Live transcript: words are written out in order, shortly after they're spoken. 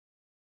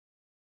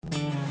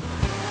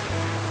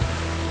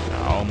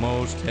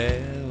Almost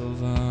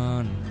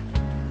heaven,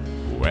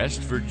 West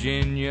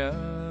Virginia.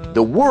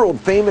 The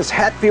world-famous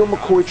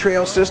Hatfield-McCoy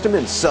Trail System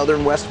in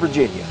southern West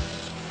Virginia.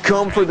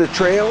 Come for the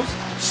trails,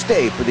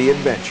 stay for the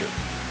adventure.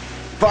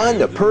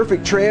 Find the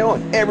perfect trail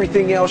and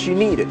everything else you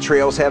need at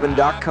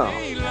trailsheaven.com.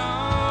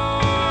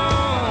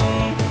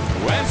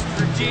 West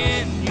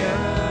Virginia,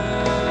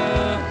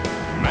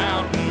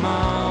 Mountain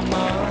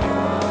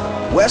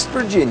Mama. West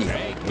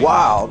Virginia,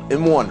 wild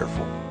and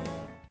wonderful.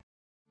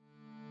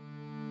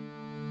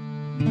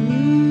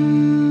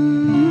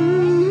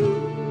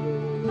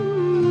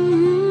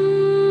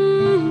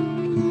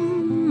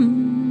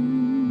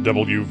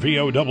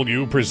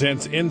 WVOW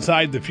presents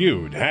Inside the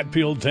Feud,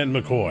 Hatfields and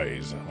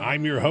McCoys.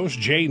 I'm your host,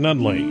 Jay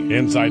Nunley.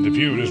 Inside the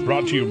Feud is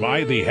brought to you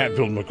by the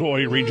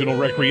Hatfield-McCoy Regional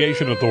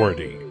Recreation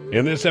Authority.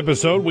 In this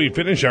episode, we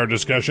finish our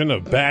discussion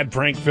of Bad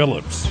Frank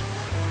Phillips.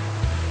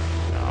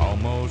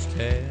 Almost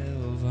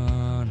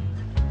heaven,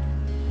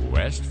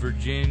 West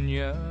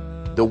Virginia.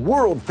 The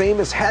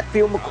world-famous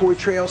Hatfield-McCoy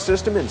Trail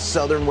System in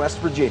southern West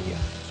Virginia.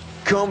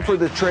 Come for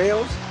the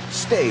trails,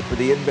 stay for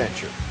the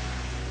adventure.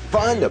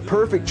 Find the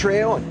perfect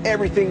trail and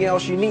everything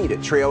else you need at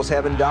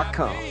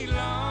trailsheaven.com.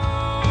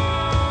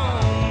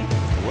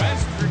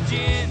 West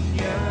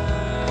Virginia,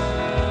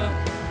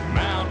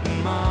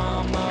 Mountain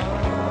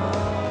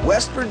Mama.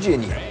 West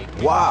Virginia,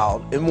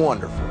 wild and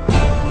wonderful.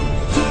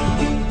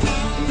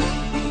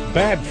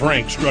 Bad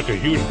Frank struck a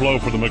huge blow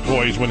for the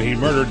McCoys when he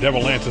murdered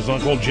Devil Ance's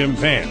uncle, Jim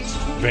Vance.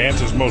 Vance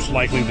is most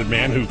likely the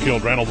man who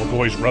killed Randall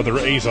McCoy's brother,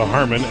 Asa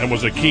Harmon, and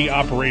was a key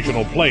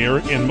operational player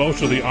in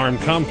most of the armed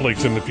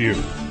conflicts in the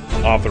feud.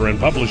 Author and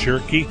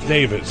publisher Keith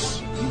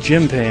Davis.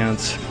 Jim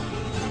Vance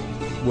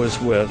was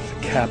with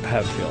Cap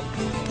Hatfield.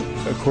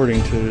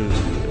 According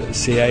to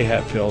C.A.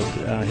 Hatfield,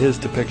 his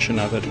depiction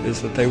of it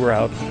is that they were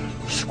out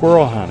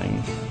squirrel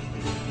hunting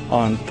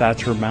on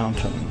Thatcher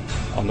Mountain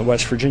on the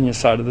West Virginia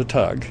side of the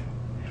Tug.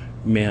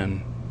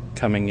 Men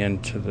coming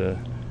into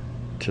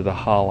the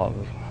hollow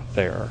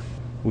there.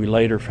 We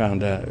later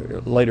find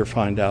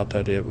out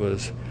that it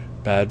was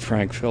Bad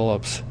Frank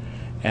Phillips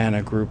and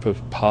a group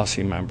of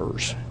posse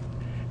members.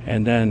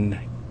 And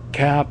then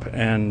Cap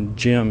and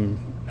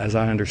Jim, as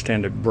I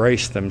understand it,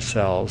 braced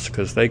themselves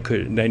because they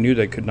knew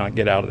they could not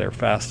get out of there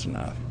fast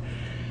enough.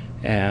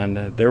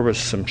 And there was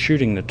some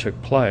shooting that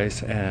took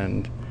place,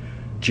 and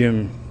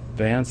Jim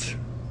Vance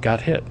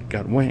got hit,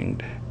 got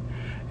winged.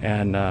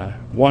 And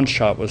one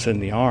shot was in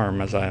the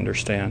arm, as I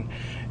understand,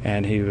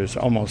 and he was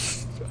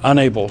almost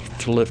unable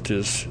to lift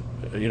his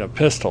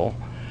pistol.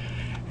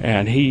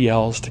 And he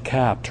yells to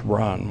Cap to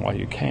run while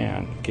you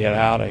can. Get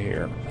out of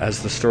here.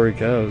 As the story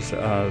goes,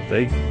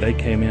 they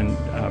came in,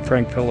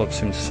 Frank Phillips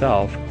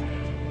himself,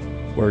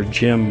 where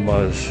Jim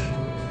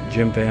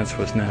Vance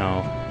was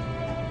now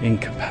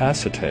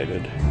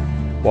incapacitated,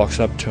 walks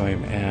up to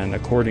him, and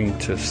according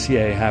to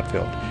C.A.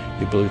 Hatfield,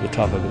 he blew the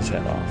top of his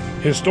head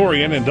off.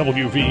 Historian and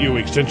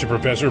WVU Extension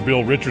Professor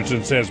Bill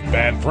Richardson says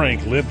Bad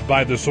Frank lived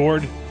by the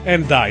sword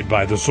and died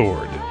by the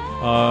sword.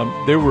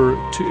 There were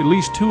at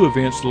least two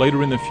events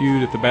later in the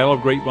feud at the Battle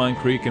of Grapevine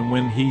Creek and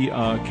when he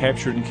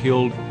captured and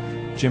killed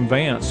Jim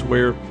Vance,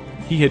 where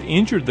he had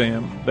injured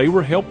them. They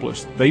were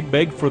helpless. They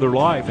begged for their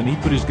life, and he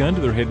put his gun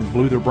to their head and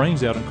blew their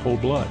brains out in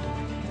cold blood.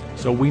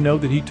 So we know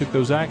that he took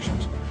those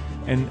actions.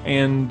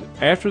 And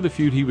after the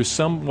feud, he was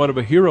somewhat of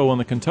a hero on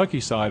the Kentucky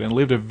side and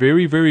lived a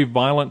very, very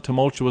violent,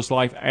 tumultuous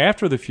life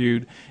after the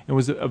feud, and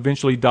was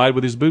eventually died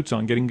with his boots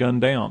on, getting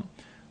gunned down.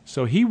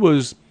 So he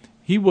was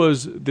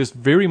this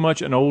very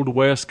much an Old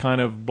West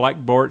kind of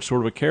Black Bart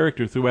sort of a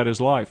character throughout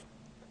his life.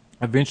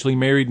 Eventually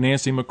married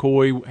Nancy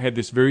McCoy, had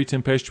this very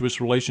tempestuous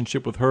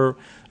relationship with her.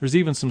 There's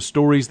even some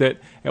stories that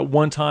at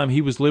one time he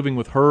was living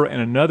with her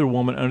and another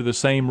woman under the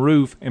same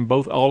roof, and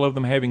all of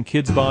them having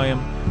kids by him.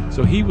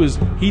 So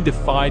he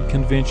defied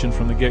convention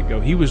from the get-go.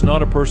 He was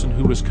not a person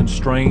who was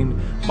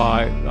constrained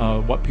by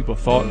what people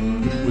thought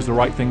was the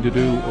right thing to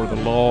do or the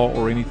law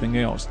or anything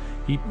else.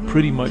 He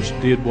pretty much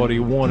did what he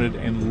wanted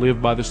and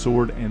lived by the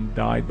sword and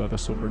died by the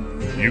sword.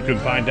 You can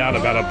find out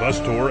about a bus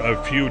tour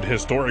of Feud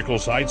historical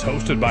sites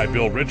hosted by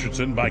Bill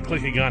Richardson by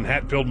clicking on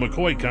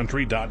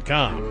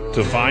HatfieldMcCoyCountry.com.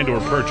 To find or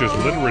purchase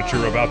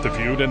literature about the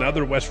feud and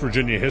other West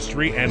Virginia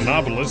history and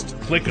novelists,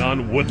 click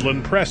on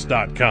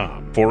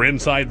WoodlandPress.com. For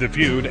Inside the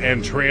Feud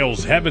and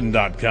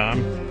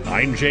TrailsHeaven.com,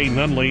 I'm Jay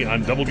Nunley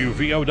on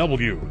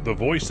WVOW, the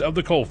voice of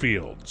the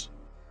coalfields.